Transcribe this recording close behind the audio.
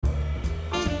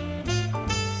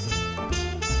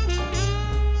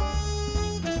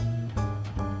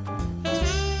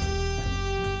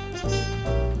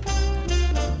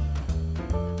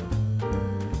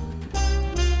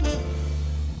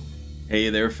Hey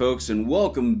there, folks, and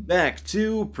welcome back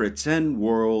to Pretend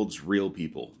Worlds Real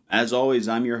People. As always,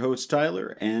 I'm your host,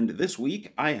 Tyler, and this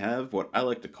week I have what I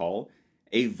like to call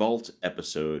a vault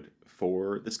episode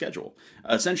for the schedule.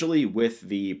 Essentially, with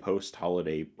the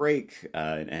post-holiday break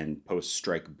and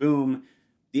post-strike boom,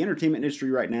 the entertainment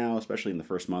industry right now, especially in the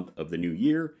first month of the new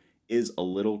year, is a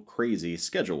little crazy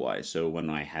schedule-wise. So when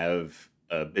I have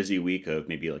a busy week of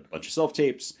maybe like a bunch of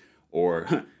self-tapes,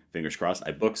 or fingers crossed,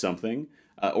 I book something,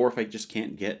 or if I just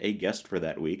can't get a guest for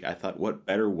that week, I thought what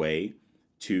better way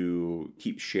to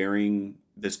keep sharing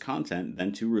this content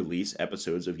than to release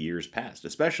episodes of years past,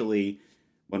 especially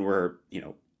when we're,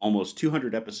 almost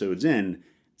 200 episodes in.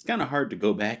 It's kind of hard to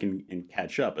go back and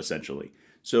catch up, essentially.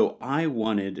 So I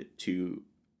wanted to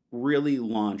really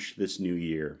launch this new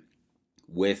year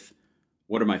with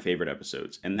one of my favorite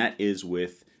episodes, and that is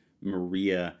with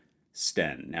Maria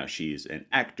Sten. Now, she's an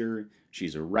actor,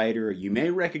 she's a writer. You may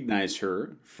recognize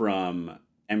her from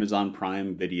Amazon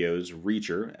Prime Video's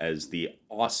Reacher as the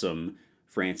awesome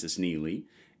Frances Neely.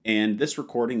 And this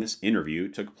interview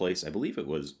took place, I believe it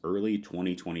was early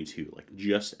 2022, like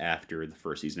just after the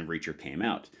first season of Reacher came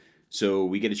out. So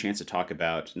we get a chance to talk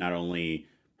about not only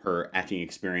her acting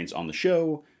experience on the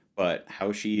show, but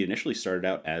how she initially started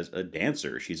out as a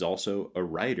dancer. She's also a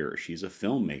writer, she's a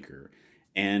filmmaker,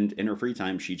 and in her free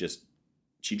time, she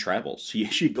travels. She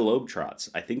globetrots.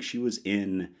 I think she was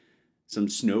in some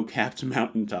snow-capped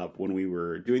mountaintop when we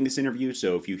were doing this interview.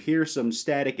 So if you hear some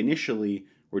static initially,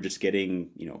 we're just getting,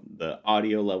 the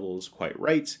audio levels quite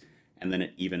right, and then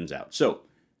it evens out. So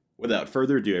without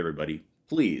further ado, everybody,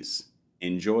 please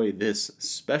enjoy this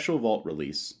special vault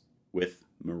release with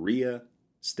Maria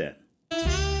Sten.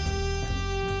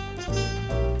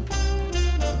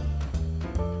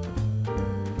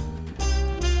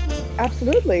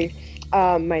 Absolutely.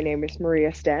 My name is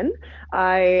Maria Sten.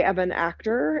 I am an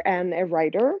actor and a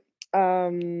writer,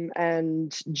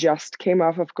 and just came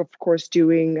of course,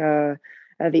 doing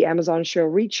the Amazon show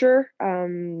Reacher,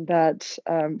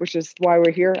 which is why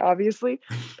we're here, obviously.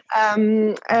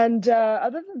 And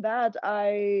other than that,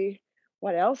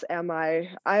 what else am I?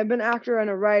 I'm an actor and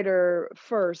a writer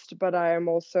first, but I am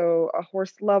also a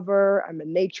horse lover. I'm a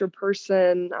nature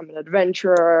person. I'm an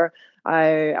adventurer.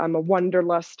 I'm a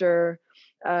wanderluster.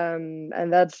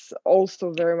 And that's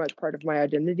also very much part of my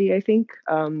identity, I think,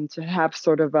 to have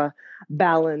sort of a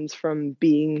balance from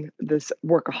being this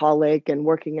workaholic and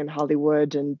working in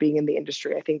Hollywood and being in the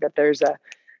industry. I think that there's a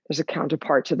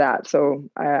counterpart to that.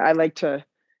 So I like to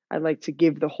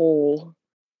give the whole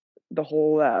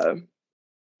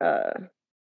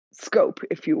scope,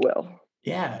 if you will.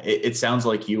 Yeah, it sounds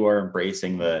like you are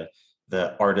embracing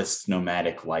the artist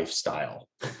nomadic lifestyle.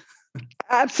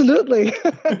 Absolutely.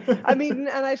 I mean,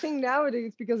 and I think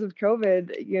nowadays, because of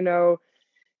COVID,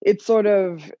 it sort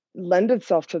of lend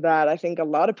itself to that. I think a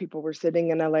lot of people were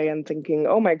sitting in LA and thinking,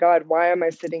 "Oh my God, why am I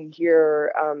sitting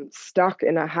here stuck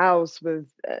in a house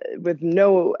with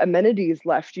no amenities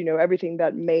left?" Everything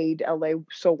that made LA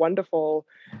so wonderful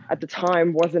at the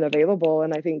time wasn't available.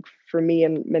 And I think for me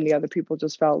and many other people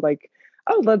just felt like,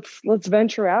 "Oh, let's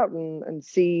venture out and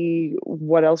see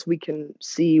what else we can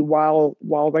see while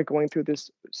we're going through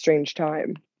this strange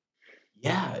time."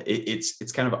 Yeah,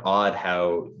 it's kind of odd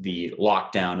how the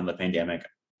lockdown and the pandemic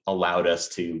allowed us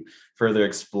to further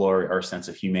explore our sense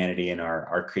of humanity and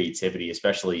our creativity,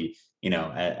 especially,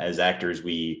 as actors,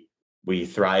 we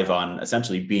thrive on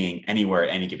essentially being anywhere at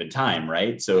any given time,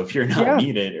 right? So if you're not Yeah.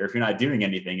 needed or if you're not doing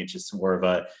anything, it's just more of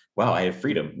a, wow, I have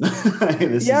freedom.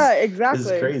 this Yeah, is this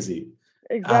is exactly. crazy.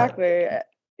 Uh, Exactly.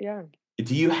 Yeah.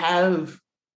 do you have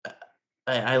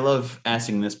I love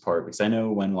asking this part because I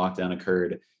know when lockdown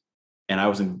occurred, and I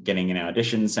wasn't getting any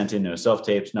auditions sent in, no self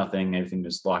tapes, nothing. Everything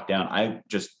was locked down. I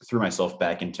just threw myself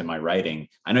back into my writing.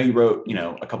 I know you wrote,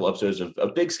 a couple episodes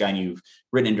of Big Sky, and you've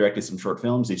written and directed some short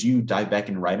films. Did you dive back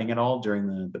in writing at all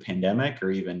during the pandemic,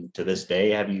 or even to this day?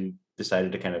 Have you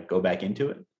decided to kind of go back into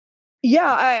it?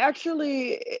 Yeah,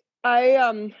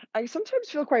 I sometimes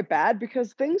feel quite bad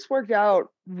because things worked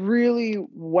out really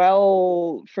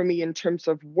well for me in terms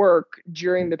of work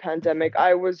during the pandemic.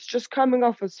 I was just coming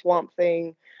off of Swamp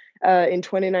Thing in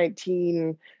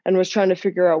 2019 and was trying to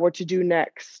figure out what to do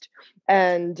next.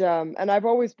 And I've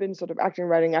always been sort of acting,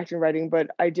 writing,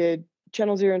 but I did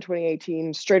Channel Zero in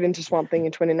 2018, straight into Swamp Thing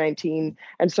in 2019,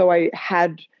 and so I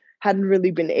hadn't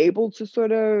really been able to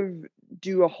sort of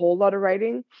do a whole lot of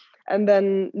writing. And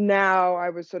then now I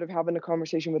was sort of having a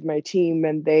conversation with my team,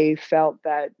 and they felt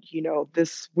that,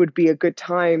 this would be a good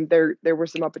time. There were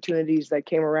some opportunities that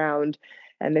came around,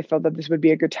 and they felt that this would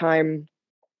be a good time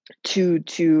to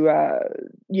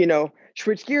you know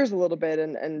switch gears a little bit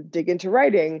and dig into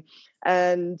writing.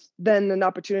 And then an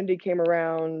opportunity came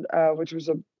around, which was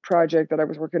a project that I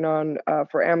was working on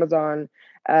for Amazon,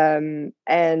 and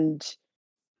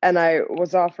I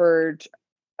was offered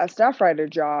a staff writer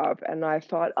job, and I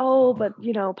thought, oh, but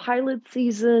pilot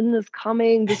season is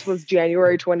coming. This was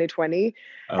January 2020,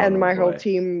 and Oh my whole boy.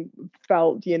 team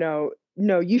felt,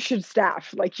 no, you should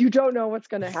staff. Like, you don't know what's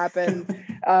going to happen.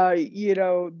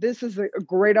 This is a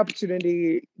great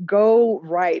opportunity. Go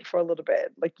write for a little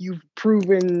bit. Like, you've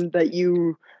proven that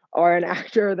you are an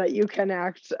actor, that you can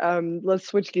act. Let's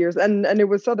switch gears. And it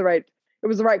was the right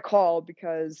call,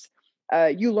 because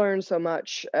you learn so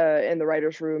much in the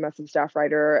writer's room as a staff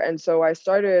writer. And so I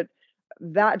started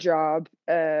that job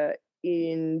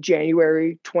in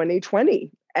January 2020.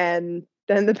 And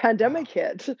then the pandemic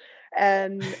hit,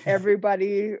 and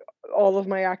all of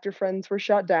my actor friends were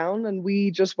shut down, and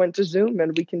we just went to Zoom,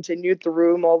 and we continued the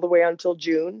room all the way until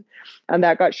June, and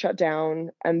that got shut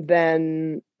down. And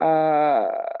then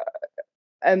I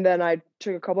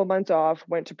took a couple of months off,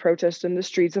 went to protest in the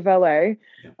streets of LA.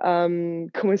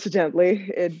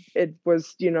 Coincidentally, it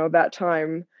was, that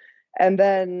time. And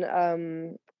then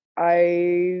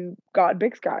I got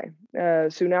Big Sky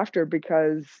soon after,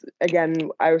 because again,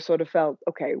 I sort of felt,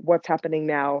 okay, what's happening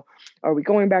now? Are we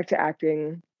going back to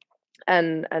acting?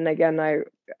 And again,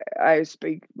 I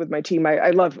speak with my team.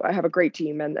 I have a great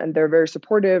team, and they're very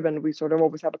supportive, and we sort of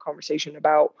always have a conversation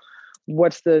about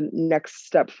what's the next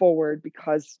step forward,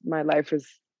 because my life is,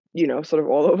 sort of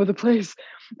all over the place.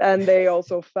 And they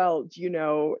also felt,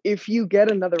 if you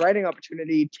get another writing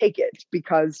opportunity, take it,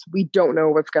 because we don't know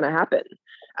what's going to happen.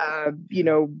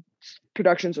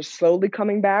 Productions are slowly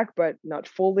coming back, but not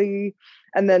fully.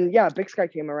 And then, Big Sky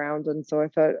came around. And so I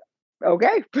thought,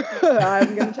 okay,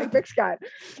 I'm going to take Big Sky.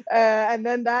 And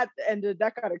then that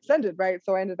got extended, right?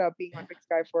 So I ended up being on Big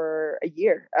Sky for a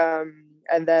year.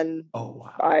 And then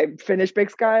I finished Big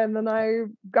Sky, and then I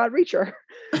got Reacher.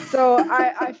 So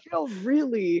I feel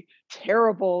really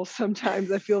terrible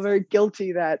sometimes. I feel very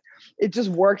guilty that it just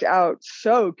worked out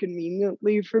so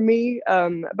conveniently for me.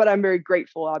 But I'm very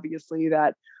grateful, obviously,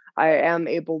 that I am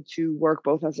able to work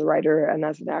both as a writer and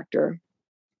as an actor.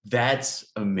 That's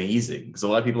amazing, because a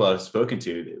lot of people I've spoken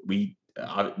to,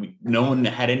 no one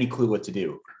had any clue what to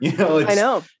do. I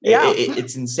know. Yeah.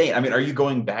 It's insane. I mean, are you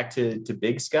going back to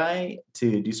Big Sky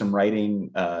to do some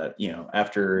writing?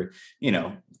 After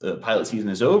the pilot season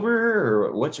is over,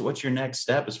 or what's your next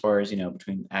step as far as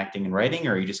between acting and writing,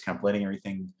 or are you just kind of letting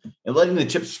the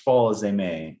chips fall as they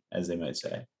might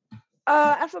say?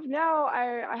 As of now,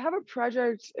 I have a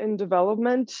project in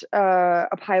development, a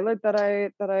pilot that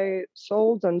I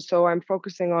sold, and so I'm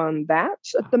focusing on that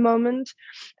at the moment.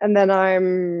 And then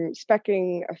I'm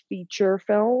speccing a feature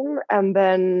film, and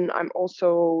then I'm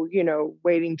also,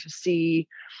 waiting to see.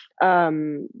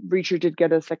 Reacher did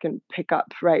get a second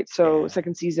pickup, right? So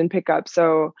second season pickup.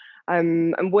 So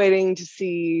I'm waiting to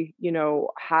see,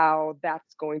 how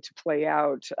that's going to play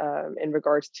out in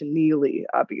regards to Neely,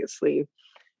 obviously.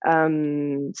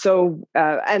 And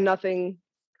nothing,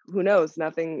 who knows,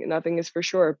 nothing is for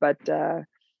sure, but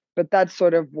that's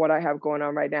sort of what I have going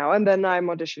on right now. And then I'm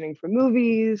auditioning for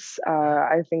movies.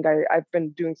 I think I've been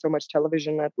doing so much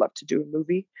television, I'd love to do a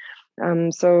movie.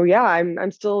 So yeah,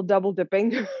 I'm still double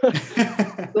dipping.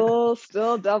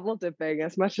 still double dipping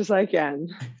as much as I can.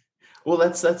 Well,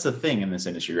 that's the thing in this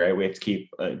industry, right? We have to keep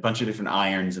a bunch of different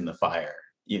irons in the fire,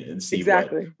 and see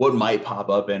Exactly. what might pop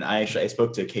up. And I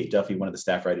spoke to Kate Duffy, one of the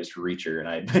staff writers for Reacher, and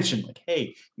I mentioned, like,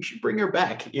 hey, you should bring her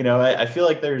back. I feel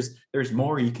like there's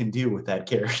more you can do with that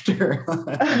character.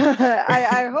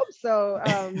 I hope so.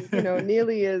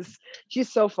 Neely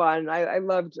she's so fun. I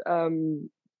loved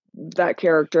that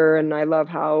character, and I love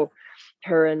how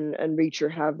her and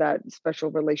Reacher have that special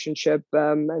relationship.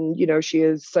 And she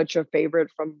is such a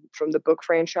favorite from the book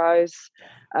franchise.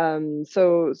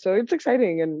 So it's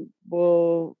exciting, and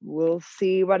we'll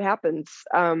see what happens.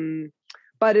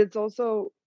 But it's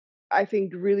also, I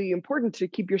think, really important to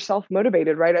keep yourself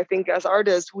motivated, right? I think as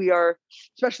artists, we are,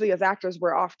 especially as actors,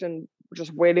 we're often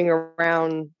just waiting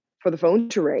around for the phone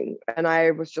to ring. And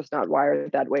I was just not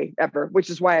wired that way ever, which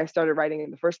is why I started writing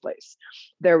in the first place.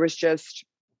 There was just,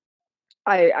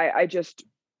 I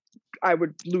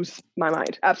would lose my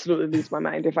mind, absolutely lose my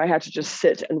mind, if I had to just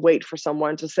sit and wait for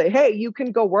someone to say, hey, you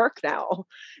can go work now.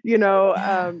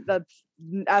 That's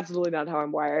absolutely not how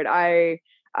I'm wired.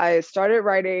 I started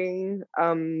writing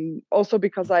also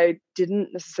because I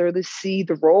didn't necessarily see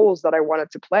the roles that I wanted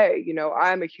to play.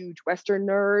 I'm a huge Western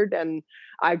nerd, and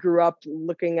I grew up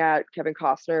looking at Kevin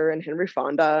Costner and Henry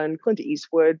Fonda and Clint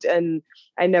Eastwood, and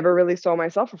I never really saw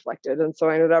myself reflected. And so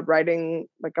I ended up writing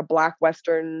like a Black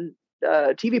Western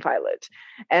TV pilot,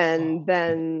 and Oh,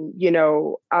 then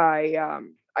I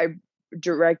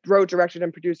wrote, directed,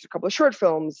 and produced a couple of short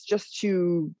films just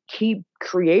to keep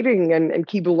creating and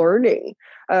keep learning.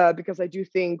 Because I do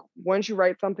think once you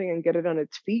write something and get it on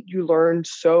its feet, you learn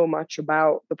so much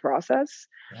about the process.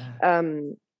 yeah.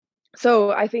 Um,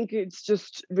 so I think it's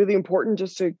just really important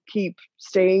just to keep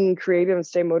staying creative and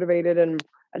stay motivated, and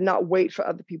not wait for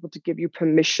other people to give you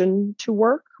permission to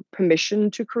work, permission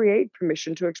to create,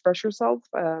 permission to express yourself.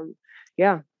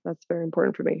 Yeah, that's very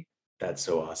important for me. That's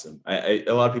so awesome. A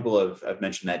lot of people have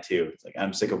mentioned that too. It's like,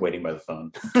 I'm sick of waiting by the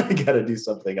phone. I got to do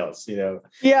something else, you know?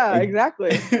 Yeah, Like,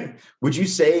 exactly. would you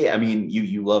say, I mean,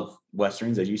 you love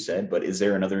Westerns, as you said, but is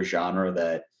there another genre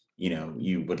that,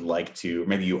 you would like to, or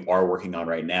maybe you are working on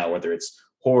right now, whether it's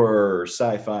horror or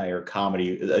sci-fi or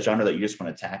comedy, a genre that you just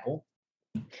want to tackle?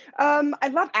 I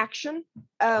love action.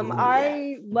 Oh yeah.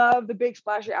 I love the big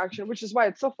splashy action, which is why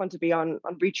it's so fun to be on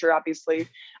Reacher, obviously.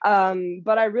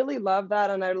 But I really love that,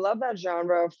 and I love that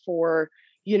genre for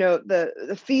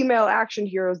the female action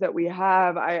heroes that we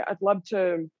have. I'd love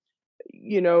to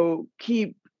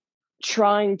keep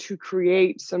trying to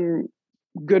create some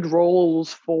good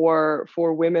roles for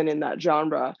women in that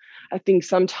genre. I think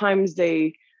sometimes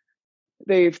they've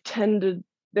tended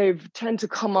they've tend to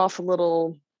come off a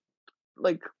little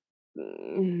like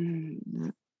mm,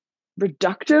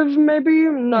 reductive, maybe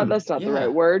not, that's not the right Yeah.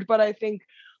 word, but I think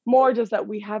more just that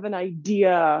we have an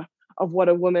idea of what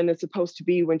a woman is supposed to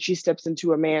be when she steps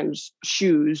into a man's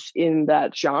shoes in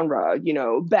that genre,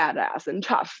 badass and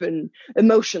tough and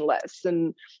emotionless.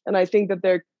 And I think that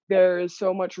there is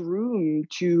so much room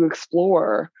to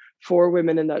explore for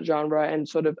women in that genre, and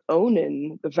sort of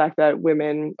owning the fact that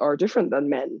women are different than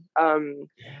men, Yeah.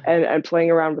 and playing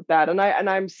around with that. And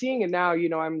I'm seeing it now.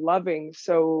 I'm loving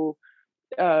so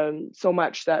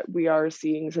much that we are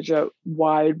seeing such a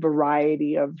wide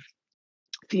variety of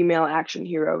female action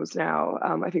heroes now.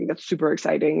 I think that's super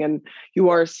exciting, and you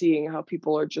are seeing how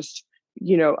people are just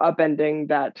upending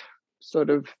that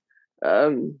sort of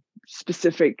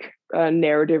specific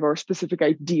narrative or specific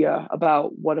idea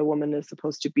about what a woman is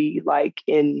supposed to be like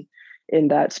in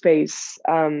that space.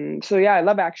 So yeah, I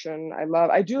love action.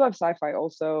 I do love sci-fi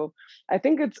also. I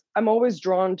think I'm always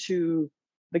drawn to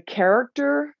the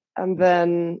character, and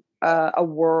then a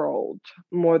world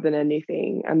more than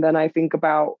anything. And then I think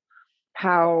about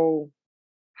how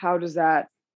does that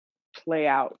play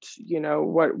out?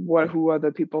 Who are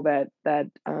the people that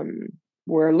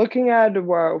we're looking at?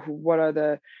 What are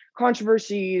the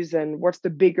controversies, and what's the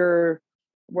bigger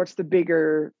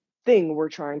thing we're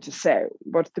trying to say?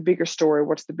 What's the bigger story?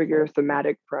 What's the bigger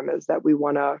thematic premise that we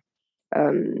want to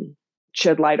um,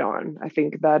 shed light on? I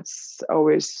think that's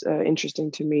always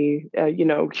interesting to me.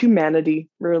 Humanity,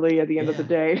 really, at the end of the Yeah.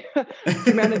 day,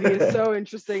 humanity is so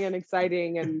interesting and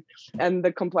exciting, and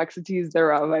the complexities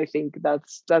thereof. I think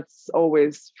that's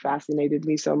always fascinated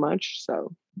me so much.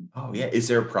 So Oh yeah. Is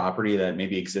there a property that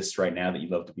maybe exists right now that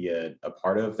you'd love to be a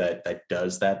part of that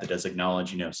does that does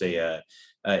acknowledge, say,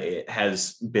 it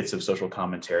has bits of social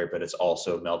commentary, but it's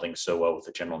also melding so well with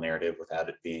the general narrative without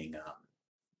it being,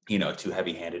 too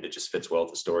heavy handed. It just fits well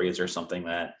with the story. Is there something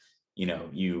that,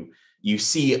 you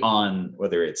see on,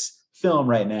 whether it's film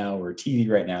right now or TV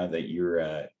right now, that you're,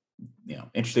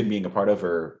 interested in being a part of,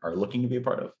 or are looking to be a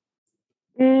part of?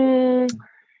 mm,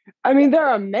 I mean, there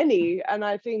are many, and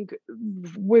I think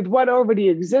with what already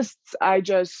exists, I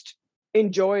just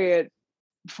enjoy it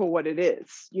for what it is.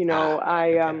 Ah,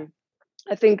 okay.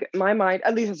 I think my mind,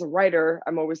 at least as a writer,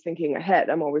 I'm always thinking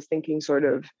ahead. I'm always thinking sort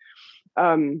Mhm.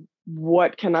 of,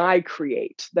 what can I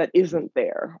create that isn't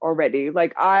there already?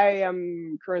 Like, I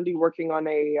am currently working on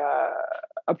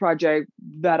a project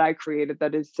that I created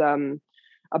that is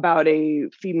about a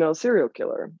female serial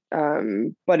killer.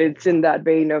 But Oh it's in wow. that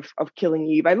vein of Killing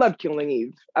Eve. I love Killing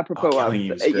Eve. Oh, Apropos of, Killing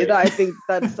Eve is great. I think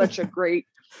that's such a great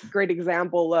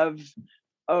example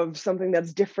of something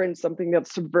that's different, something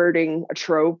that's subverting a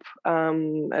trope,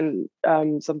 and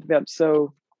something that's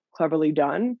so cleverly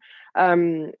done.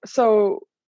 So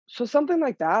something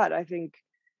like that, I think,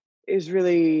 is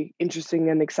really interesting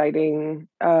and exciting.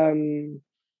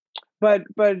 But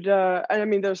and I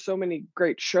mean, there's so many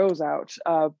great shows out.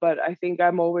 But I think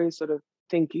I'm always sort of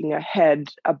thinking ahead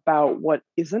about what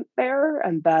isn't there,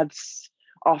 and that's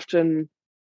often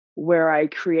where I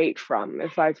create from.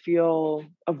 If I feel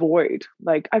a void,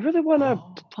 like I really want to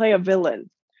Oh. play a villain,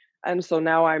 and so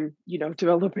now I'm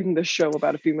developing this show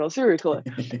about a female serial killer,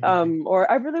 or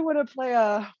I really want to play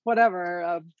a whatever,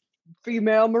 a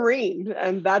female marine,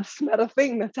 and that's not a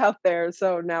thing that's out there.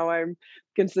 So now I'm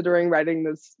considering writing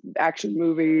this action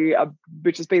movie,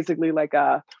 which is basically like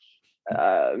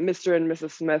Mr. and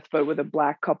Mrs. Smith, but with a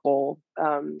black couple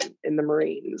in the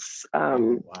Marines.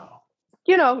 Oh, wow.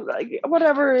 Like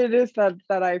whatever it is that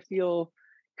I feel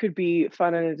could be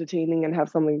fun and entertaining and have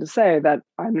something to say that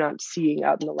I'm not seeing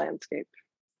out in the landscape.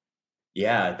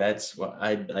 Yeah, that's what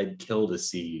I'd kill to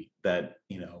see that,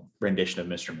 rendition of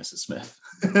Mr. and Mrs. Smith.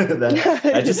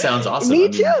 that just sounds awesome. Me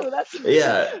too. That's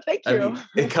Thank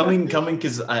you. Coming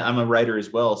because I'm a writer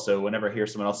as well. So whenever I hear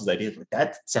someone else's idea, like,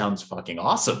 that sounds fucking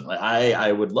awesome. Like,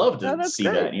 I would love to see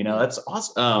great. That. That's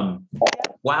awesome.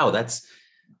 Wow, that's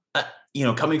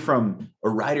coming from a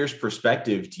writer's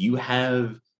perspective. Do you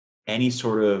have any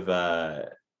sort of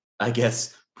I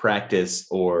guess practice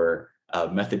or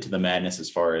method to the madness as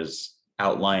far as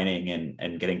outlining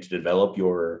and getting to develop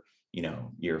your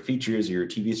features, your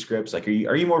TV scripts? Like,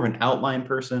 are you more of an outline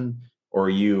person, or are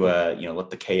you let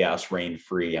the chaos reign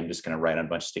free? I'm just going to write on a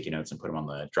bunch of sticky notes and put them on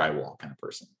the drywall kind of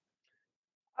person.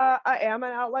 I am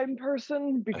an outline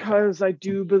person because I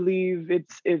do believe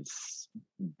it's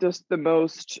just the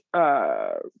most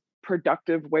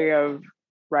productive way of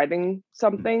writing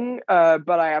something, but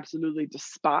I absolutely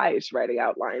despise writing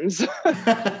outlines.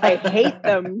 I hate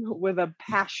them with a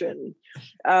passion.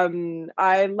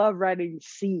 I love writing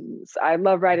scenes. I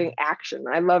love writing action.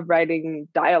 I love writing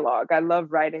dialogue. I love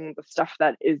writing the stuff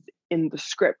that is in the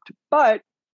script, but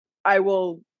I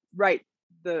will write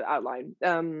the outline.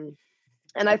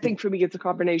 And I think for me, it's a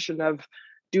combination of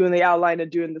doing the outline and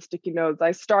doing the sticky notes.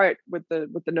 I start with the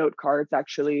note cards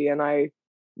actually, and I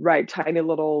write tiny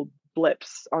little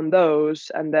blips on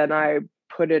those, and then I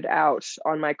put it out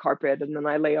on my carpet, and then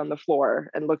I lay on the floor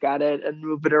and look at it and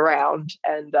move it around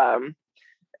and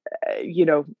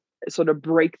sort of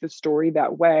break the story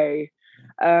that way.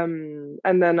 And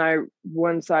then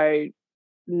once I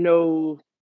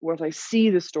see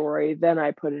the story, then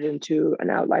I put it into an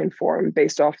outline form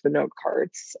based off the note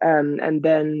cards. And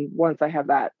then once I have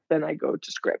that, then I go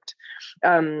to script.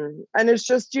 And it's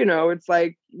just, it's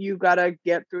like you gotta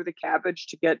get through the cabbage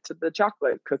to get to the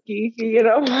chocolate cookie,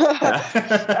 Wow,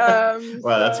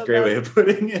 that's a great way of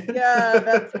putting it. Yeah,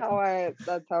 that's how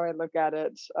I look at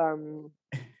it.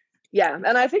 Yeah,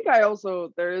 and I think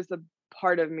there is a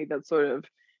part of me that sort of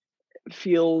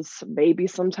feels maybe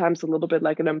sometimes a little bit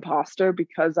like an imposter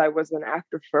because I was an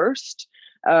actor first,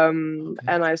 and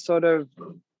I sort of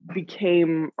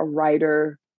became a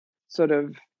writer sort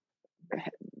of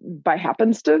by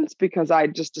happenstance because I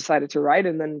just decided to write,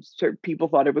 and then people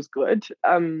thought it was good,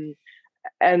 and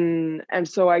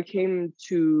so I came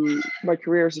to my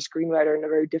career as a screenwriter in a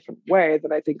very different way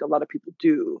than I think a lot of people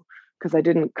do, because I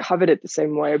didn't covet it the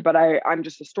same way, but I'm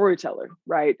just a storyteller,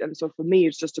 right? And so for me,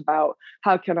 it's just about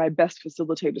how can I best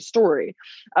facilitate a story.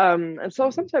 And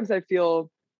so sometimes I feel,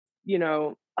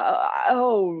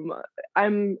 I'm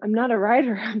not a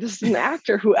writer. I'm just an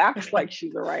actor who acts like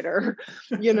she's a writer,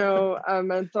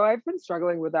 And so I've been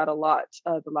struggling with that a lot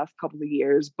the last couple of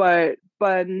years. But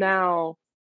now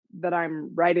that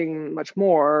I'm writing much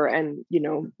more and,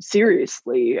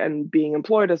 seriously and being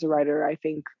employed as a writer, I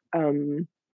think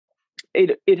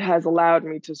it has allowed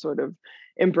me to sort of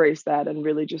embrace that and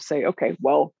really just say, okay,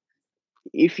 well,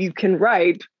 if you can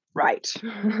write,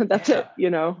 that's it.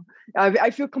 I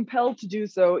feel compelled to do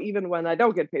so even when I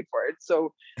don't get paid for it.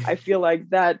 So I feel like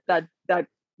that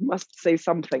must say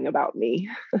something about me.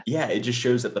 Yeah, it just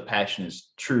shows that the passion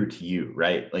is true to you,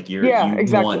 right? Like you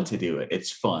exactly. want to do it.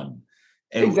 It's fun.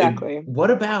 Exactly.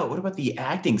 What about the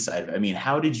acting side of it? I mean,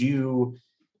 how did you?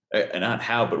 Not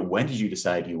how, but when did you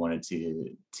decide you wanted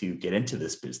to get into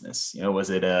this business? Was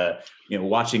it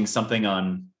watching something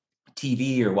on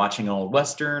TV or watching an old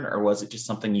Western, or was it just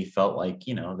something you felt like,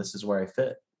 this is where I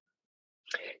fit?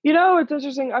 It's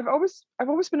interesting. I've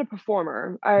always been a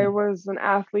performer. I was an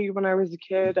athlete when I was a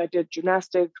kid. I did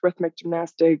gymnastics, rhythmic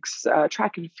gymnastics,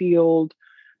 track and field,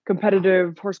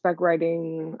 competitive horseback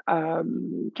riding,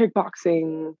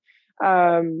 kickboxing,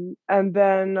 and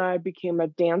then I became a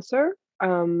dancer.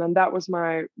 And that was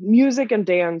music and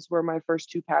dance were my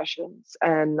first two passions.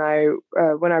 And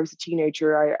when I was a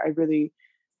teenager, I really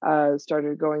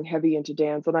started going heavy into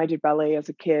dance, and I did ballet as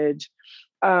a kid.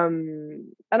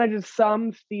 And I did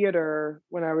some theater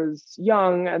when I was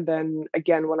young, and then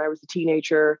again when I was a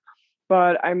teenager.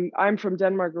 But I'm from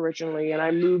Denmark originally, and I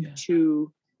moved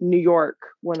to New York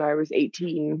when I was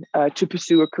 18 to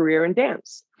pursue a career in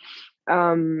dance,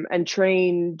 and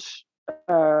trained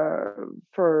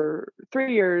for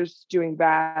 3 years doing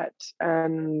that,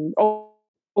 and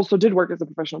also did work as a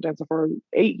professional dancer for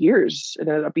 8 years. It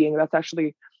ended up being, that's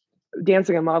actually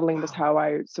dancing and modeling was how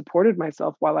I supported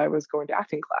myself while I was going to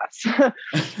acting class.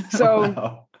 So,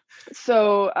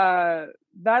 Wow.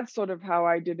 that's sort of how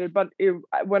I did it. But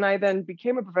when I then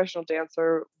became a professional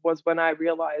dancer was when I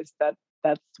realized that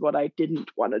that's what I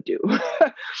didn't want to do.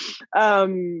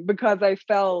 Because I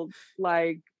felt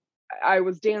like I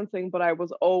was dancing, but I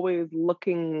was always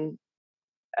looking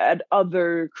at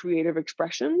other creative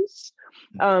expressions.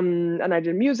 And I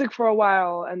did music for a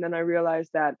while, and then I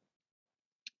realized that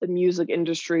the music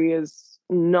industry is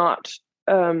not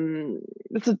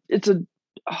it's a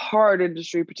hard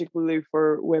industry, particularly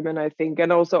for women, I think.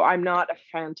 And also, I'm not a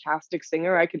fantastic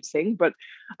singer. I can sing, but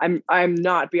I'm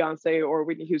not Beyonce or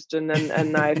Whitney Houston,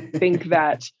 and I think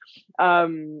that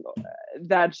um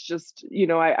that's just,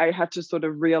 I had to sort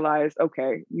of realize,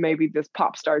 okay, maybe this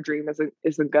pop star dream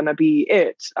isn't gonna be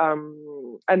it.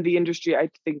 And the industry, I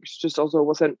think, just also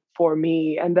wasn't for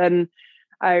me. And then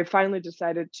I finally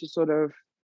decided to sort of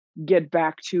get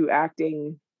back to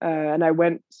acting, and I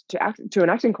went to an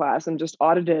acting class and just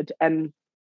audited and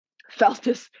felt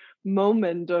this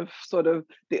moment of sort of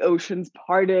the oceans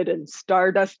parted and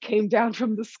stardust came down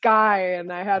from the sky,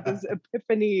 and I had this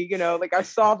epiphany, like I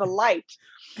saw the light.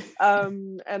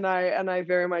 And I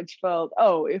very much felt,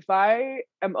 oh, if I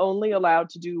am only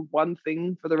allowed to do one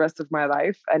thing for the rest of my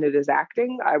life and it is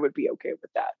acting, I would be okay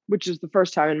with that, which is the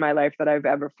first time in my life that I've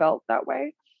ever felt that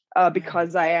way.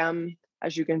 Because I am,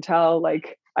 as you can tell,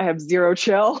 like I have zero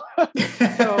chill.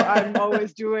 So I'm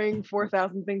always doing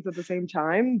 4,000 things at the same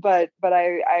time. But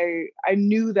I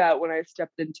knew that when I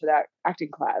stepped into that acting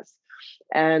class.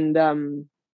 And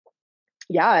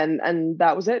yeah, and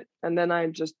that was it. And then I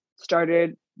just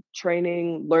started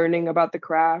training, learning about the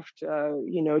craft,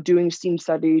 doing scene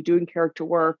study, doing character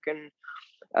work, and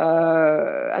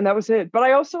that was it. But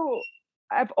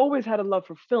I've always had a love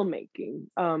for filmmaking.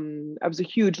 I was a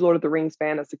huge Lord of the Rings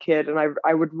fan as a kid, and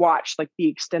I would watch like the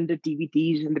extended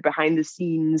DVDs and the behind the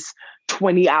scenes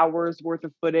 20 hours worth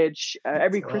of footage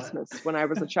every Christmas when I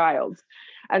was a child.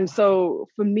 And so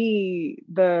for me,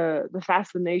 the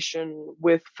fascination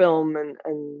with film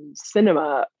and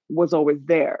cinema was always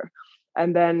there.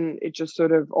 And then it just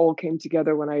sort of all came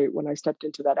together when I stepped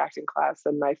into that acting class.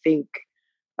 And I think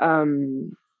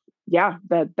yeah,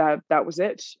 that was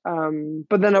it.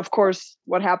 But then of course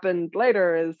what happened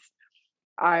later is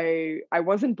I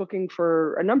wasn't booking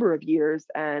for a number of years,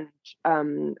 and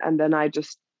then I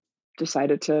just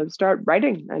decided to start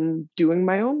writing and doing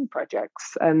my own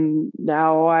projects, and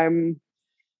now I'm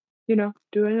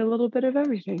doing a little bit of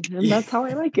everything, and that's how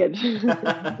I like it.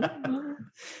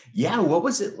 Yeah, what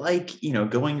was it like,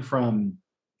 going from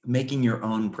making your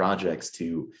own projects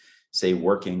to, say,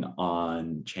 working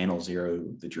on Channel Zero,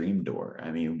 The Dream Door?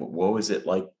 I mean, what was it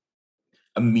like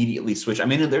immediately switch? I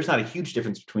mean, there's not a huge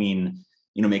difference between,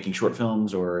 making short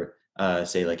films or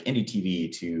say like indie TV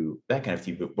to that kind of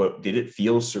TV, but did it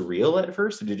feel surreal at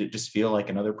first, or did it just feel like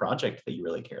another project that you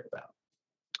really cared about?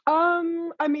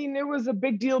 I mean, it was a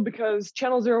big deal because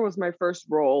Channel Zero was my first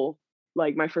role,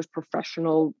 like my first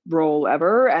professional role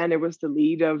ever, and it was the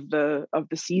lead of the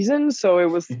season. So it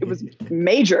was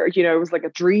major, it was like a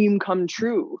dream come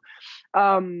true.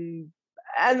 And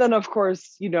then of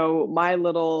course, my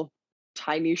little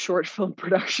tiny short film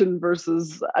production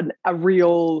versus a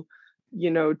real,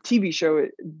 TV show,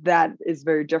 that is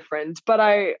very different. But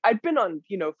I'd been on,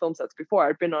 film sets before.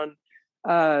 I'd been on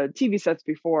TV sets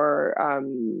before,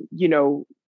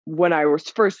 when I was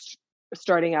first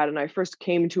starting out and I first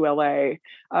came to LA.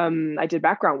 I did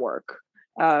background work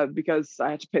because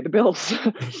I had to pay the bills.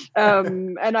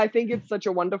 And I think it's such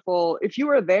a wonderful, if you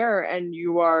are there and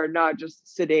you are not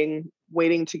just sitting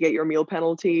waiting to get your meal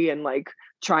penalty and like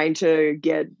trying to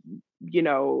get,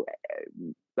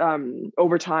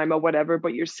 overtime or whatever,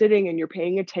 but you're sitting and you're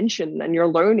paying attention and you're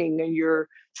learning and you're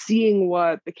seeing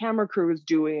what the camera crew is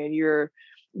doing, and you're,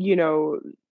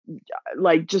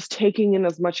 like just taking in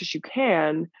as much as you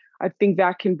can. I think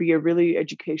that can be a really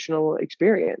educational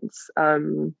experience.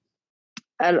 And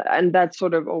that's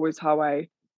sort of always how I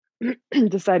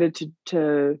decided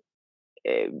to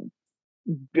uh,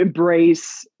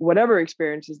 embrace whatever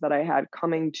experiences that I had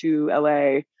coming to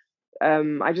LA.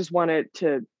 I just wanted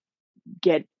to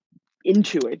get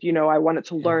into it. I wanted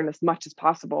to learn as much as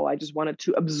possible. I just wanted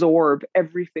to absorb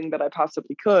everything that I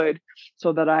possibly could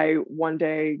so that I one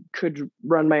day could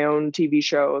run my own TV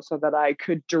show, so that I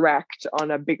could direct on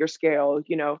a bigger scale,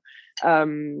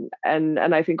 and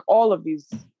I think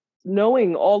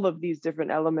knowing all of these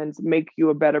different elements make you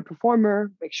a better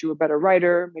performer, makes you a better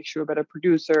writer, makes you a better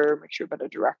producer, makes you a better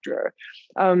director.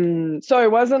 So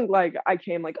it wasn't like I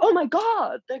came like, oh my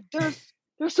God, like there's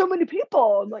there's so many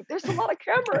people, like there's a lot of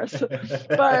cameras.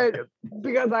 But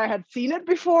because I had seen it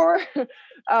before,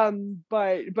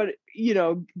 but you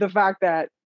know, the fact that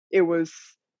it was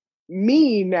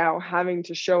me now having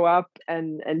to show up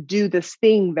and do this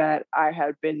thing that I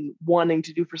had been wanting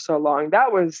to do for so long,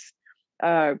 that was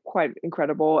quite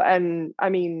incredible. And I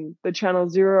mean, the Channel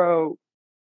Zero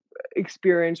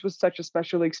experience was such a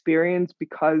special experience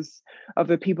because of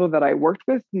the people that I worked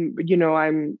with. You know,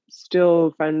 I'm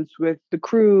still friends with the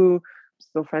crew,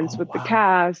 still friends Oh, with the wow.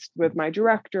 cast, with my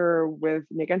director, with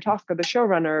Nick and Tosca, the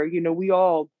showrunner. You know, we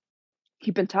all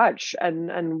keep in touch,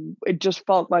 and it just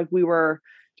felt like we were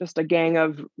just a gang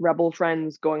of rebel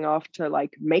friends going off to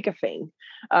like make a thing,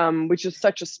 which is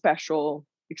such a special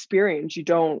experience. You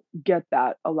don't get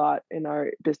that a lot in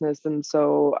our business, and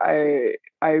so I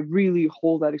really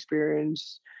hold that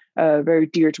experience very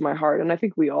dear to my heart, and I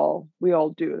think we all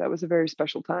do. That was a very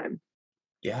special time.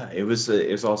 Yeah, it was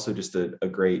also just a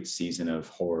great season of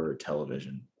horror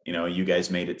television. You know, you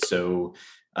guys made it so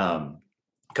um,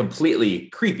 completely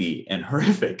creepy and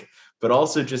horrific, but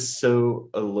also just so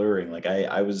alluring. Like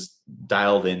I was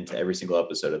dialed into every single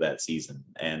episode of that season,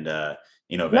 and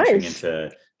you know, venturing Nice.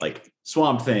 into like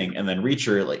Swamp Thing and then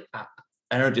Reacher. Like I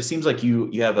don't know, it just seems like you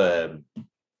have a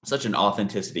such an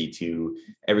authenticity to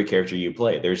every character you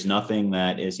play. There's nothing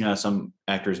that is, you know, some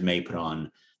actors may put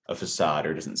on a facade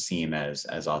or doesn't seem as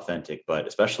authentic, but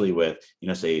especially with, you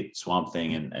know, say Swamp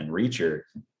Thing and Reacher,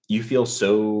 you feel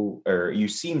so, or you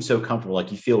seem so comfortable,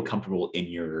 like you feel comfortable in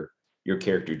your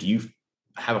character. Do you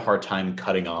have a hard time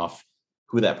cutting off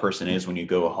who that person is when you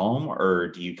go home, or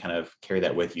do you kind of carry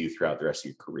that with you throughout the rest of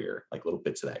your career, like little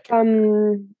bits of that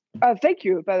character? Thank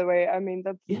you, by the way. I mean,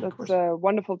 that's Yeah, of that's course.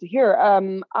 wonderful to hear.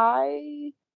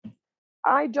 I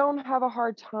don't have a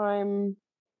hard time.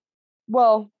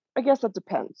 Well, I guess that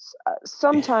depends.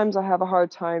 Sometimes I have a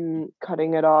hard time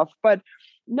cutting it off, but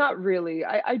not really.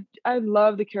 I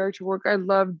love the character work. I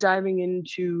love diving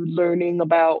into learning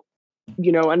about,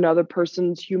 you know, another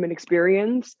person's human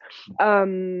experience.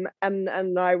 And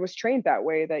I was trained that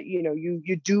way, that, you know,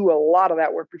 you do a lot of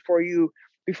that work before you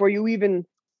even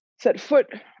set foot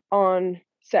on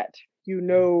set. You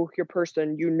know your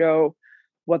person, you know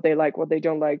what they like, what they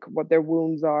don't like, what their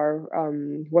wounds are,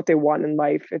 what they want in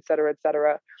life, et cetera, et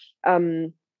cetera.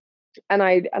 Um, and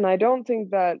I don't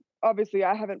think that, obviously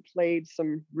I haven't played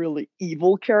some really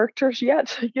evil characters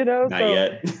yet, you know, Not so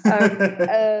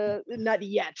yet. not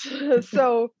yet.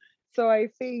 so so I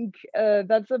think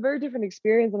that's a very different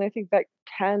experience, and I think that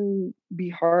can be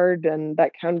hard and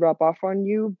that can rub off on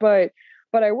you. But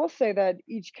I will say that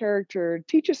each character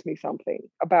teaches me something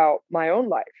about my own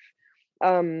life.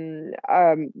 Um,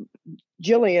 um,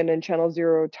 Jillian in Channel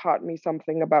Zero taught me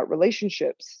something about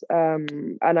relationships.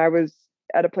 And I was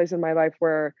at a place in my life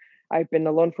where I've been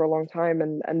alone for a long time,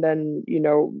 and then, you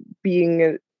know,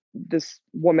 being this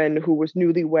woman who was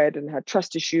newlywed and had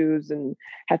trust issues and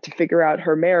had to figure out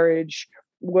her marriage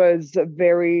was a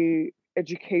very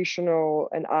educational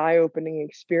and eye-opening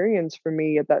experience for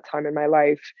me at that time in my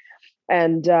life.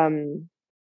 And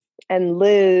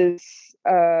Liz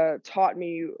taught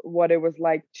me what it was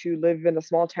like to live in a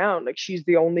small town. Like, she's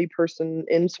the only person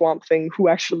in Swamp Thing who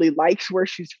actually likes where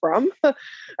she's from,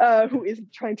 who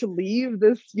isn't trying to leave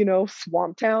this, you know,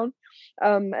 swamp town.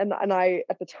 And I,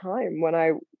 at the time when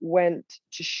I went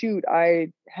to shoot,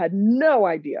 I had no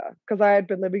idea, because I had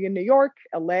been living in New York,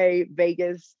 LA,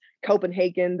 Vegas,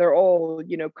 Copenhagen. They're all,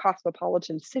 you know,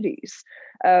 cosmopolitan cities.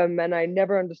 And I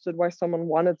never understood why someone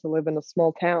wanted to live in a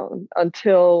small town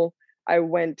until I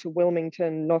went to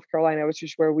Wilmington, North Carolina, which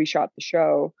is where we shot the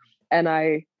show.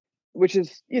 And which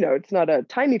is, you know, it's not a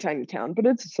tiny, tiny town, but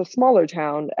it's a smaller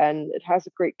town, and it has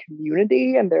a great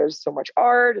community, and there's so much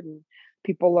art, and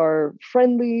people are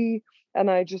friendly. And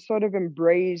I just sort of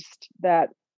embraced that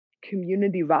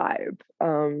community vibe.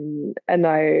 And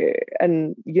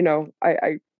you know,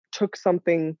 I took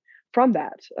something from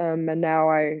that. And now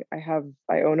I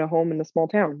own a home in a small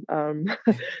town.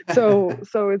 So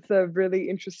it's a really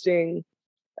interesting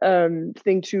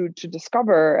thing to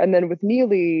discover. And then with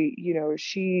Neely, you know,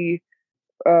 she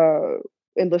uh,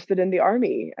 enlisted in the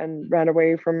army and ran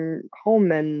away from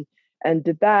home, and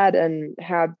did that and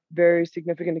had very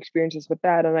significant experiences with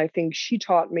that. And I think she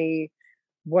taught me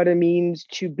what it means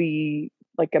to be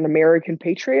like an American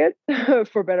patriot,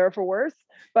 for better or for worse.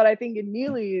 But I think in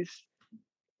Neely's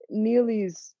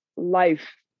life,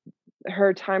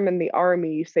 her time in the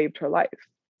army saved her life.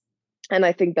 And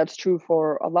I think that's true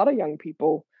for a lot of young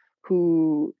people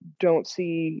who don't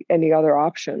see any other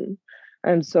option.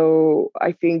 And so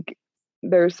I think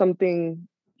there's something,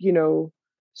 you know,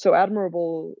 so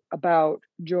admirable about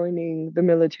joining the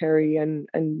military and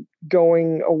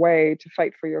going away to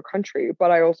fight for your country.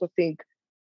 But I also think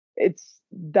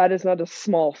that is not a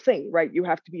small thing, right? You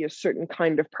have to be a certain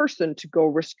kind of person to go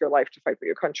risk your life to fight for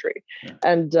your country. Yeah.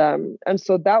 And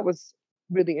so that was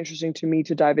really interesting to me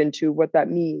to dive into what that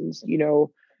means, are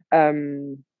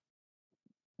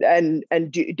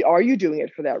you doing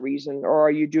it for that reason, or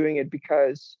are you doing it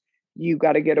because you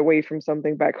got to get away from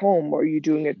something back home, or are you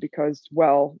doing it because,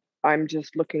 well, I'm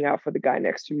just looking out for the guy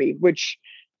next to me, which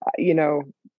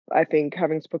I think,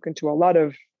 having spoken to a lot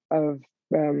of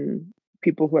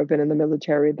people who have been in the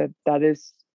military, that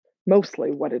is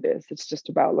mostly what it is. It's just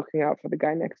about looking out for the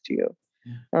guy next to you.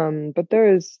 But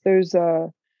there's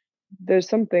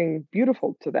something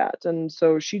beautiful to that. And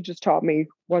so she just taught me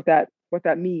what that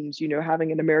means,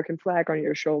 having an American flag on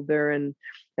your shoulder and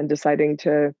deciding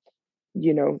to,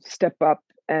 step up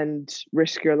and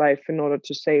risk your life in order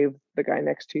to save the guy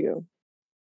next to you.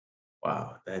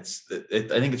 Wow, I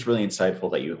think it's really insightful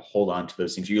that you hold on to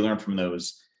those things. You learn from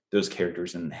those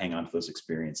characters and hang on to those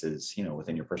experiences,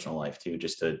 within your personal life too,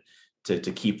 just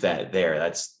to keep that there.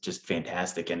 That's just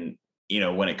fantastic. And,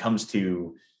 when it comes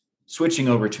to switching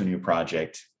over to a new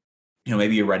project,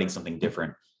 maybe you're writing something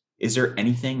different. Is there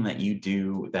anything that you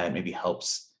do that maybe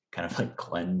helps kind of like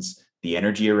cleanse the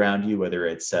energy around you? Whether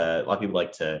it's a lot of people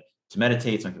like to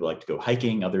meditate, some people like to go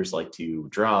hiking, others like to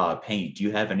draw, paint. Do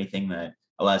you have anything that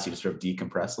allows you to sort of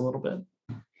decompress a little bit?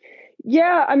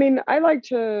 Yeah, I mean, I like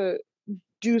to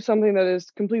do something that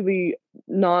is completely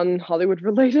non-Hollywood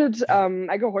related.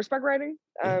 I go horseback riding,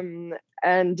 or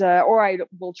I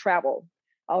will travel.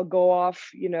 I'll go off,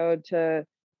 to,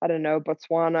 I don't know,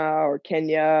 Botswana or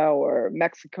Kenya or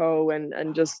Mexico,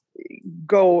 and just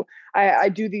go. I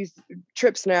do these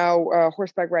trips now,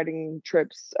 horseback riding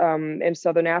trips in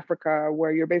Southern Africa,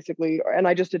 where you're basically, and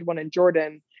I just did one in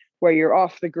Jordan, where you're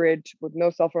off the grid with no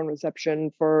cell phone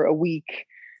reception for a week.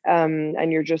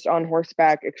 And you're just on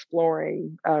horseback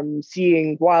exploring,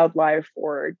 seeing wildlife,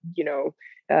 or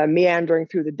meandering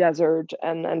through the desert,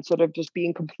 and sort of just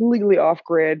being completely off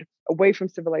grid, away from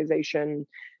civilization.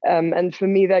 And for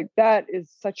me, that is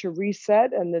such a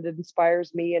reset, and it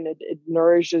inspires me, and it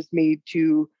nourishes me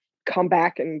to come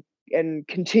back and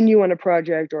continue on a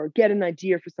project or get an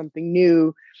idea for something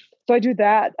new. So I do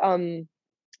that.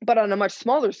 But on a much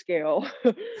smaller scale,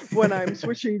 when I'm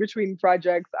switching between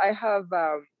projects, I have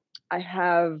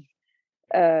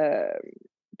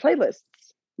playlists,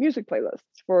 music playlists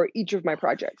for each of my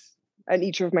projects and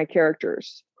each of my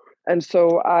characters. And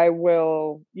so I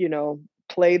will,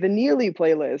 play the Neely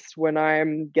playlist when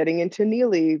I'm getting into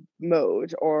Neely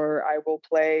mode, or I will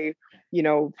play,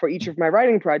 for each of my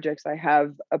writing projects, I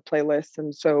have a playlist.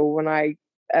 And so when I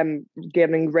am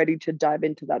getting ready to dive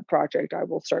into that project, I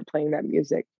will start playing that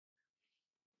music.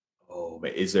 Oh,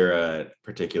 is there a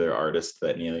particular artist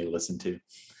that Neely listened to?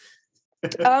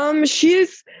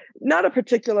 She's not a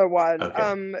particular one.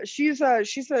 Okay. She's a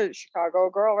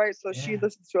Chicago girl, right? So she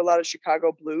listens to a lot of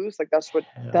Chicago blues. Like that's what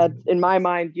in my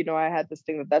mind, I had this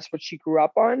thing that's what she grew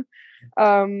up on.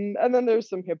 And then there's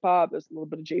some hip hop. There's a little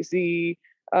bit of Jay-Z.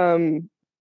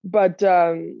 But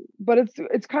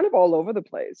it's kind of all over the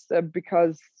place,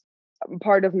 because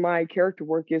part of my character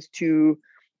work is to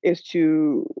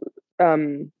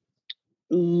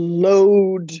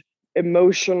load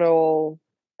emotional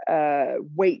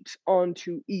weight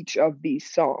onto each of these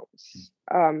songs.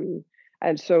 And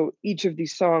so each of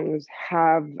these songs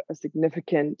have a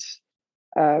significant,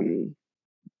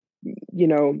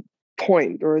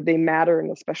 point, or they matter in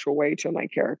a special way to my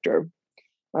character.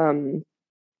 And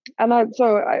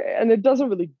it doesn't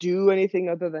really do anything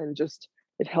other than just,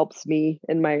 it helps me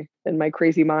in my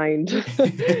crazy mind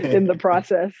in the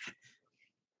process.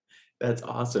 That's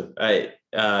awesome. I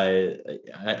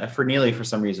for Neely, for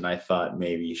some reason, I thought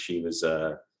maybe she was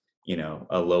a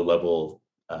low level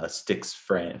Styx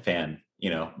fan,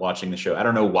 watching the show. I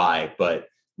don't know why, but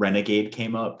Renegade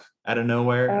came up out of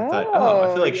nowhere. I thought,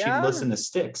 I feel like she'd listen to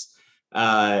Styx.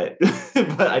 But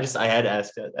I had to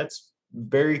ask that. That's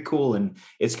very cool, and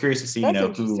it's curious to see,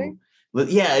 who.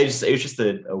 Yeah, it was just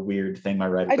a weird thing my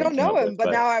writer. I don't know him, but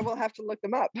now I will have to look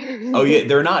them up. Oh yeah,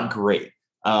 they're not great.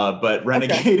 But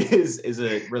Renegade is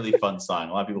a really fun song.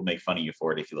 A lot of people make fun of you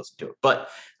for it if you listen to it. But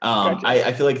gotcha.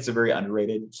 I feel like it's a very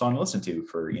underrated song to listen to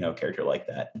for, a character like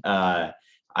that.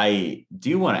 I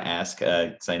do want to ask,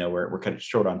 because I know we're kind of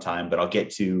short on time, but I'll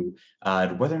get to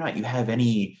whether or not you have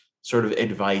any sort of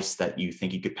advice that you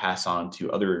think you could pass on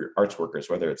to other arts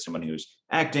workers, whether it's someone who's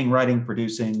acting, writing,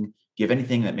 producing. Do you have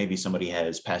anything that maybe somebody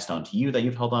has passed on to you that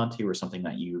you've held on to, or something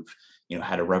that you've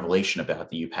had a revelation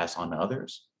about that you pass on to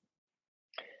others?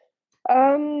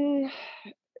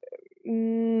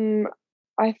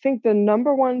 I think the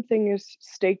number one thing is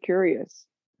stay curious.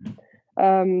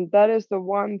 That is the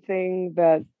one thing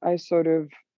that I sort of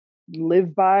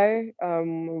live by,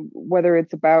 whether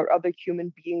it's about other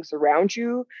human beings around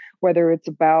you, whether it's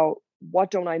about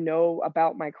what don't I know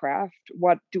about my craft,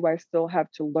 what do I still have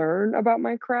to learn about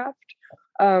my craft.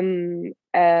 And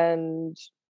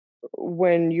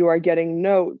when you are getting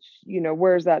notes,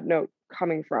 where's that note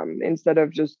coming from, instead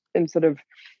of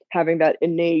having that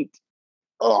innate,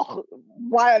 oh,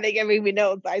 why are they giving me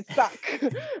notes? I suck.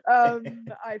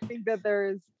 I think that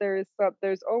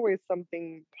there's always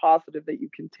something positive that you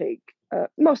can take.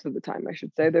 Most of the time, I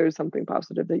should say, there's something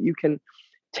positive that you can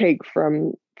take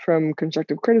from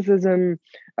constructive criticism,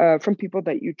 from people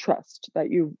that you trust, that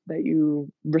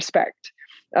you respect.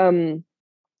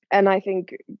 And I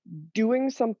think doing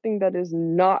something that is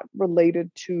not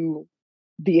related to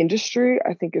the industry,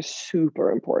 I think, is super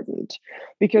important,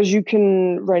 because you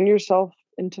can run yourself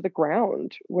into the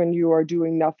ground when you are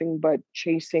doing nothing but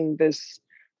chasing this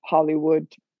Hollywood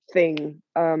thing.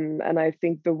 And I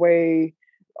think the way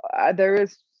there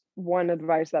is one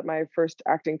advice that my first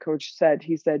acting coach said.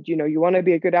 He said, you want to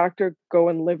be a good actor, go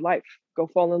and live life, go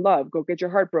fall in love, go get your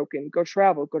heart broken, go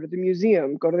travel, go to the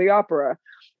museum, go to the opera,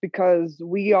 because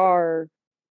we are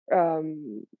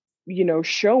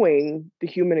showing the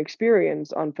human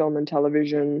experience on film and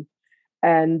television.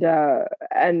 And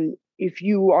if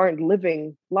you aren't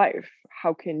living life,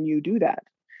 how can you do that?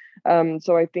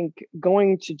 So I think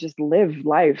going to just live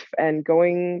life and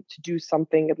going to do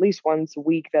something at least once a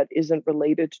week that isn't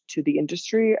related to the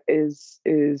industry is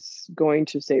going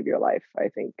to save your life, I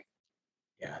think.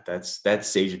 Yeah, that's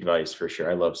sage advice for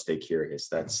sure. I love stay curious.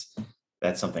 That's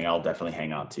something I'll definitely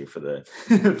hang on to for the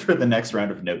for the next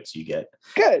round of notes you get.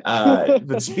 Good.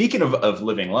 But speaking of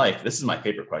living life, this is my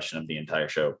favorite question of the entire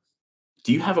show.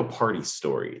 Do you have a party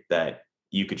story that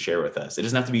you could share with us? It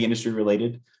doesn't have to be industry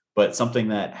related, but something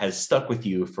that has stuck with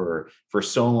you for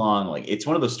so long. Like, it's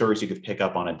one of those stories you could pick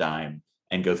up on a dime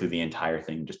and go through the entire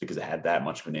thing just because it had that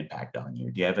much of an impact on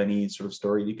you. Do you have any sort of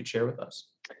story you could share with us?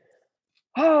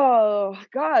 Oh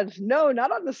God, no,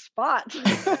 not on the spot.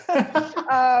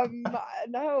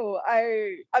 No,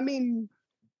 I mean,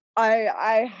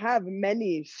 I have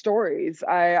many stories.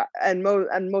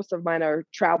 Most of mine are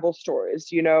travel stories.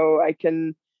 I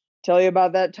can tell you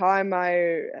about that time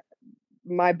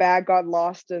my bag got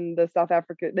lost in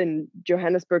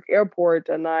Johannesburg airport,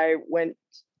 and I went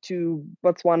to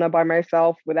Botswana by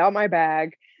myself without my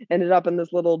bag. Ended up in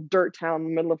this little dirt town in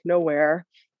the middle of nowhere.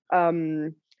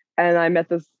 And I met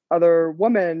this other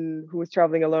woman who was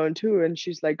traveling alone too, and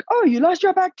she's like, "Oh, you lost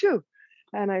your bag too?"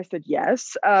 And I said,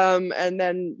 "Yes." And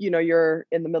then you're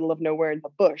in the middle of nowhere in the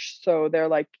bush, so they're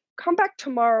like, "Come back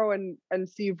tomorrow and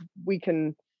see if we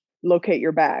can locate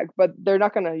your bag," but they're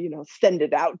not gonna send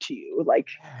it out to you like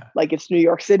it's New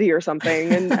York City or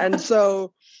something. And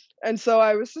so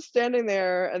I was just standing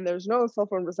there, and there's no cell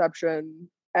phone reception,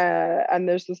 and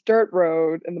there's this dirt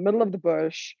road in the middle of the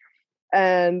bush.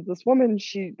 And this woman,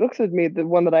 she looks at me, the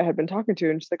one that I had been talking to,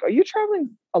 and she's like, "Are you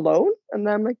traveling alone?" And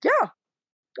I'm like, "Yeah,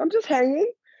 I'm just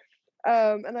hanging."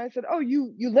 And I said, "Oh,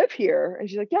 you live here?" And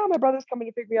she's like, "Yeah, my brother's coming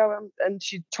to pick me up." And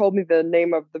she told me the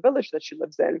name of the village that she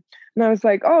lives in. And I was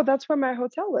like, "Oh, that's where my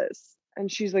hotel is."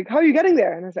 And she's like, "How are you getting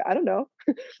there?" And I said, "I don't know."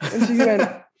 And she went,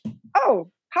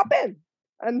 "Oh, hop in."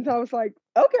 And I was like,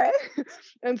 "Okay."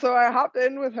 And so I hopped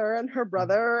in with her and her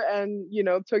brother, and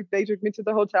they took me to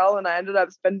the hotel, and I ended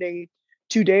up spending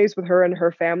 2 days with her and her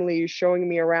family, showing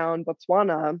me around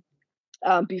Botswana,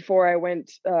 before I went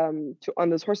on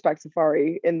this horseback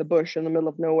safari in the bush in the middle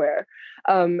of nowhere.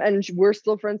 And we're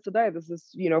still friends today. This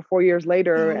is 4 years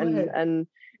later, and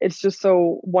it's just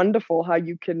so wonderful how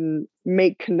you can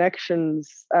make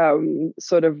connections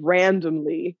sort of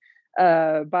randomly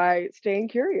by staying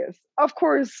curious. Of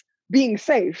course, being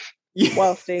safe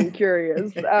while staying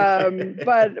curious.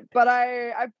 But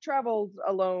I've traveled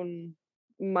alone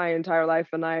my entire life,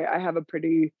 and I have a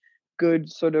pretty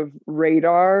good sort of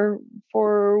radar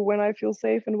for when I feel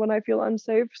safe and when I feel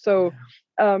unsafe. So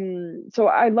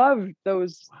I love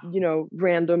those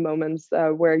random moments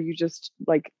where you just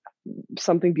like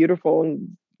something beautiful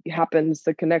and happens,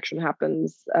 the connection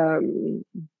happens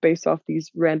based off these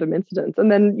random incidents.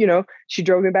 And then she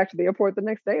drove me back to the airport the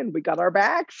next day, and we got our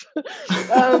bags.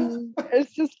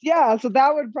 It's just, yeah, so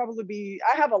that would probably be,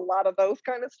 I have a lot of those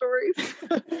kind of stories.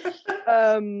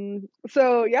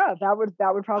 So yeah, that would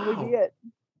probably be it.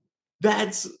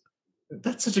 That's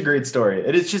such a great story.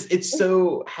 And it's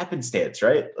so happenstance,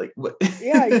 right? Like what?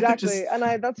 Yeah, exactly. And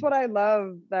that's what I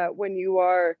love, that when you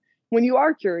are when you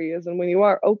are curious and when you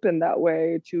are open that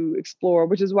way to explore,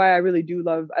 which is why I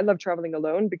love traveling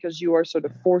alone, because you are sort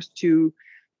of forced to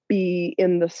be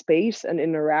in the space and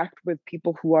interact with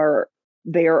people who are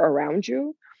there around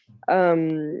you.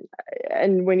 And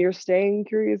when you're staying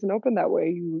curious and open that way,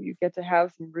 you get to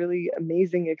have some really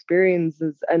amazing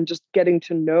experiences, and just getting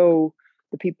to know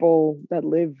the people that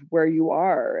live where you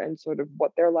are and sort of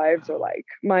what their lives are like.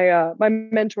 My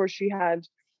mentor, she had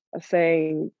a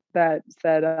saying that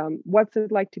said, "What's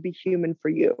it like to be human for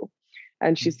you?"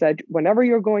 And she said, whenever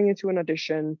you're going into an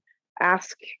audition,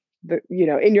 ask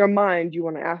in your mind, you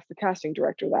want to ask the casting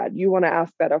director that. You want to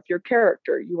ask that of your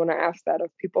character. You want to ask that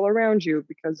of people around you,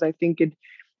 because I think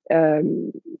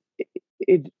um,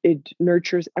 it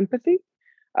nurtures empathy.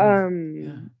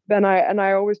 Then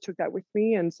I always took that with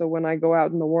me, and so when I go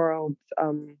out in the world,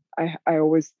 I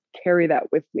always carry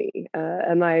that with me,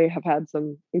 and I have had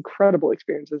some incredible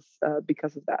experiences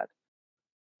because of that.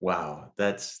 Wow,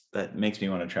 that makes me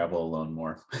want to travel alone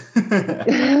more.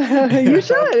 You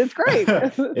should. It's great.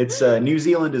 It's New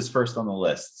Zealand is first on the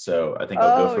list, so I think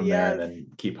I'll go from there and then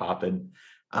keep hopping.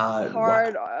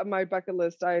 Hard on my bucket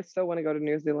list. I still want to go to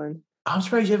New Zealand. I'm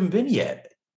surprised you haven't been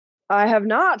yet. I have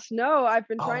not. No, I've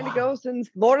been trying to go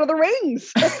since Lord of the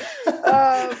Rings.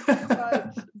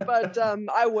 But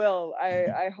I will.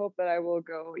 I hope that I will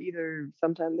go either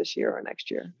sometime this year or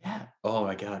next year. Yeah. Oh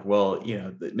my God. Well,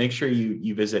 make sure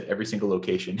you visit every single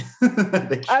location.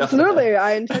 Absolutely,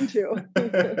 I intend to.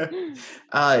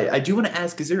 I do want to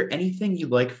ask: is there anything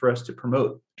you'd like for us to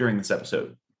promote during this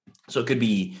episode? So it could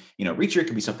be, Reacher. It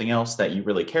could be something else that you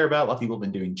really care about. A lot of people have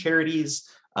been doing charities.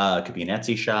 It could be an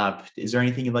Etsy shop. Is there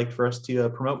anything you'd like for us to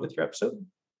promote with your episode?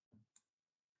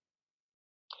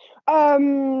 I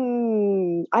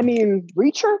mean,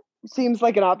 Reacher seems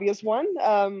like an obvious one.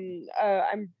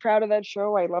 I'm proud of that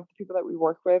show. I love the people that we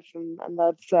work with, and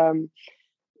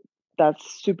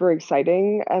that's super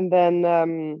exciting. And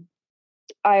then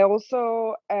I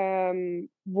also am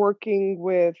working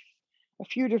with a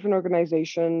few different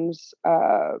organizations,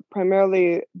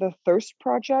 primarily the Thirst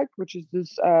Project, which is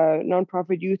this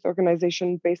nonprofit youth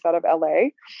organization based out of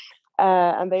LA.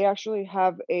 And they actually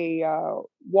have a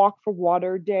Walk for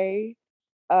Water Day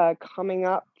coming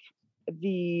up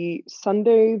the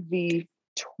Sunday, the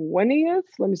 20th.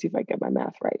 Let me see if I get my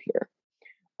math right here.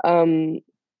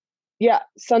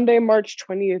 Sunday, March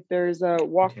 20th, there's a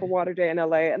Walk for Water Day in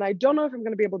LA. And I don't know if I'm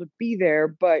going to be able to be there,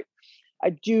 but I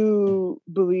do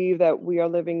believe that we are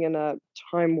living in a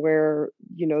time where,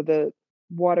 the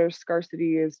water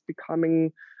scarcity is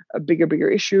becoming a bigger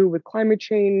issue with climate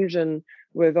change and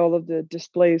with all of the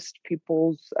displaced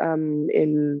peoples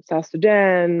in South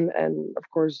Sudan. And of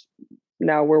course,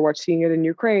 now we're seeing it in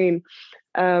Ukraine.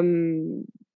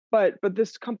 But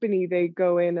this company, they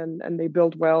go in and they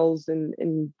build wells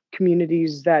in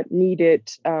communities that need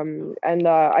it. And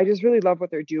I just really love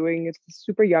what they're doing. It's a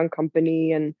super young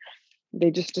company, and they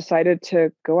just decided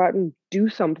to go out and do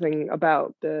something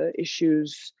about the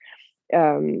issues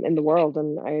in the world,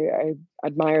 and I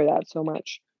admire that so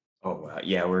much. Oh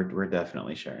yeah, we're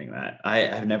definitely sharing that.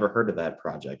 I've never heard of that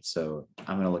project, so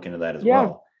I'm going to look into that as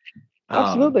well.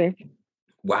 Absolutely.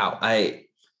 Wow,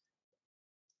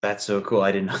 that's so cool.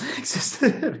 I didn't know that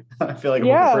existed. I feel like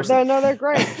a person. No, they're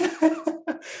great.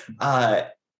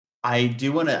 I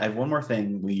have one more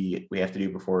thing we have to do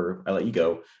before I let you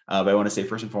go. But I want to say,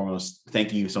 first and foremost,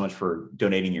 thank you so much for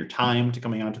donating your time to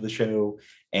coming onto the show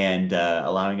and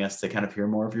allowing us to kind of hear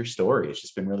more of your story. It's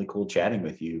just been really cool chatting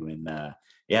with you. And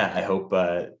I hope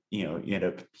you end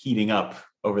up heating up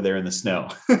over there in the snow.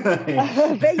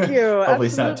 Thank you. Hopefully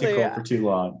it's not too cold for too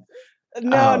long.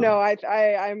 No,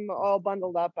 I'm all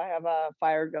bundled up. I have a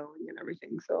fire going and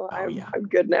everything, so I'm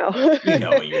good now. You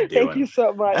know what you're doing. Thank you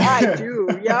so much. I do.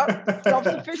 Yep.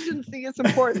 Self-sufficiency is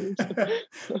important.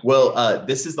 Well,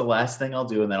 this is the last thing I'll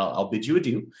do, and then I'll bid you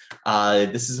adieu.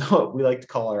 This is what we like to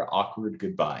call our awkward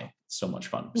goodbye. It's so much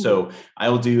fun. Mm-hmm. So I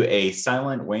will do a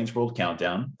silent Wayne's World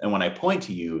countdown, and when I point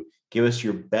to you, give us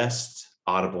your best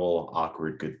audible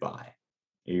awkward goodbye.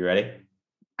 Are you ready?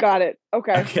 Got it.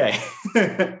 Okay. Okay.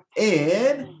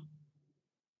 And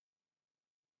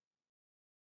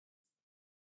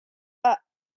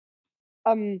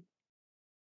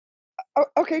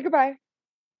okay, goodbye.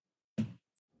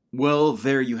 Well,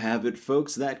 there you have it,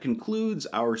 folks. That concludes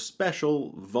our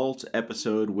special Vault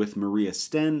episode with Maria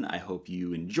Sten. I hope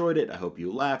you enjoyed it. I hope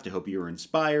you laughed. I hope you were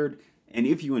inspired. And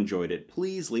if you enjoyed it,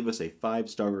 please leave us a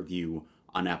 5-star review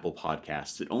on Apple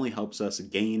Podcasts. It only helps us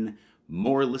gain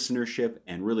more listenership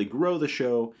and really grow the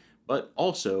show, but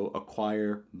also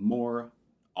acquire more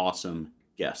awesome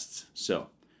guests. So,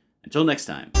 until next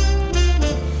time.